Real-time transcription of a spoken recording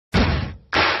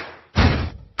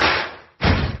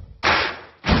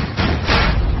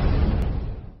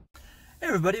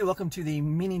everybody, welcome to the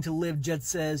Meaning to Live Jed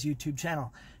Says YouTube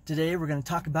channel. Today we're going to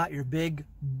talk about your big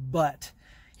but.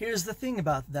 Here's the thing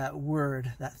about that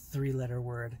word, that three-letter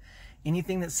word.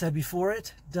 Anything that's said before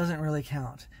it doesn't really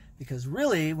count. Because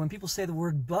really, when people say the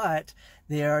word but,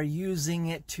 they are using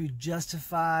it to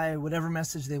justify whatever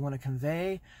message they want to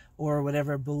convey or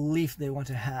whatever belief they want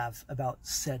to have about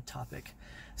said topic.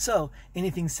 So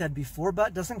anything said before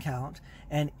but doesn't count,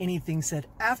 and anything said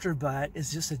after but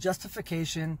is just a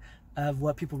justification of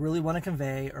what people really want to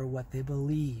convey or what they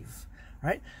believe,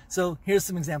 right? So here's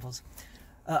some examples.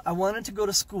 I wanted to go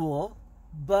to school,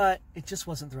 but it just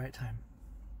wasn't the right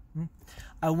time.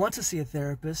 I want to see a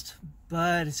therapist,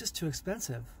 but it's just too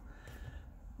expensive.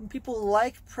 People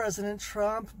like President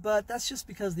Trump, but that's just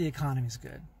because the economy's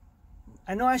good.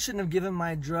 I know I shouldn't have given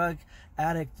my drug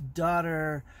addict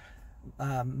daughter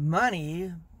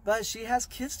money, but she has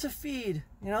kids to feed,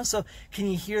 you know? So can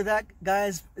you hear that,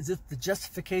 guys? Is it the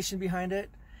justification behind it?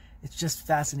 It's just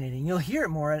fascinating. You'll hear it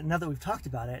more now that we've talked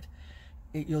about it.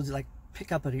 You'll like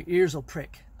pick up, your ears will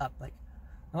prick up like,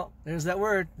 oh, there's that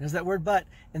word but.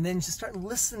 And then just start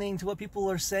listening to what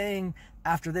people are saying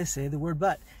after they say the word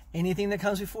but. Anything that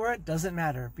comes before it doesn't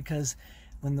matter, because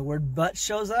when the word but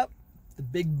shows up, the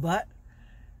big but,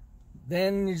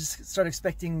 then you just start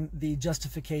expecting the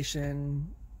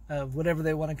justification of whatever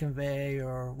they want to convey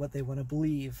or what they want to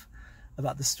believe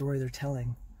about the story they're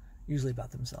telling, usually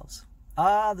about themselves.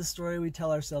 The story we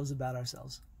tell ourselves about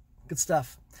ourselves. Good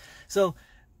stuff. So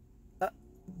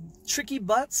tricky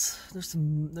buts. There's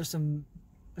some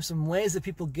ways that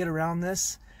people get around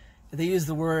this. They use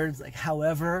the words like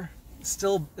however. It's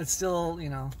still you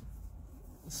know,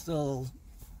 still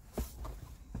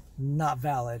not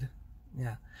valid.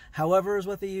 Yeah. However is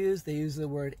what they use. They use the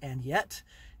word and yet,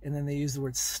 and then they use the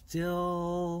word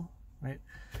still, right?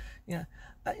 Yeah.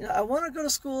 I want to go to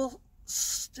school,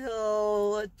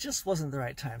 still it just wasn't the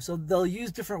right time. So they'll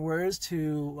use different words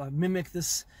to mimic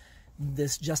this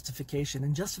justification.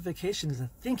 And justification is a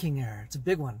thinking error. It's a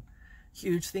big one.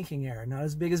 Huge thinking error. Not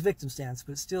as big as victim stance,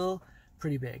 but still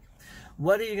pretty big.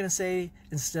 What are you going to say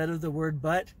instead of the word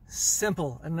but?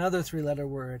 Simple. Another three-letter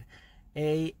word.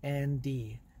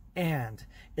 A-N-D. And.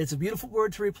 It's a beautiful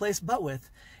word to replace but with,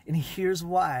 and here's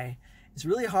why. It's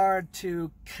really hard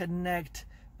to connect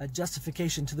a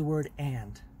justification to the word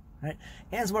and, right?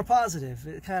 And's more positive.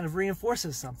 It kind of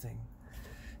reinforces something.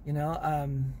 You know, I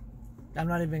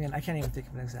can't even think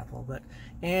of an example, but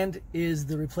and is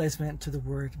the replacement to the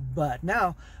word but.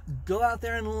 Now, go out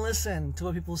there and listen to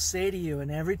what people say to you, and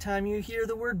every time you hear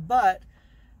the word but,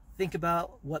 think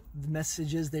about what the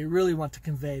message is they really want to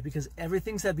convey, because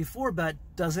everything said before but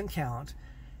doesn't count,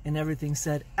 and everything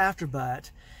said after but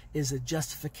is a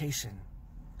justification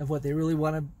of what they really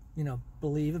want to, you know,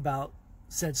 believe about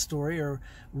said story or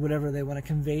whatever they want to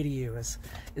convey to you is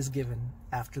given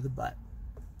after the but.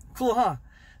 Cool, huh?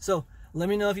 So let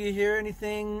me know if you hear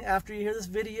anything after you hear this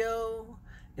video.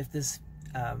 If this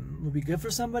would be good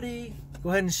for somebody, go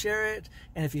ahead and share it.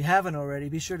 And if you haven't already,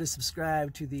 be sure to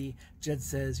subscribe to the Jed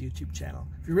Says YouTube channel.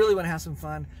 If you really want to have some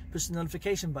fun, push the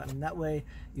notification button. That way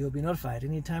you'll be notified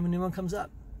anytime a new one comes up.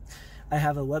 I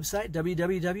have a website,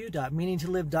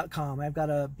 www.meaningtolive.com. I've got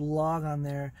a blog on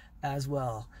there as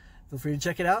well. Feel free to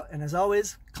check it out. And as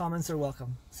always, comments are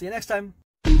welcome. See you next time.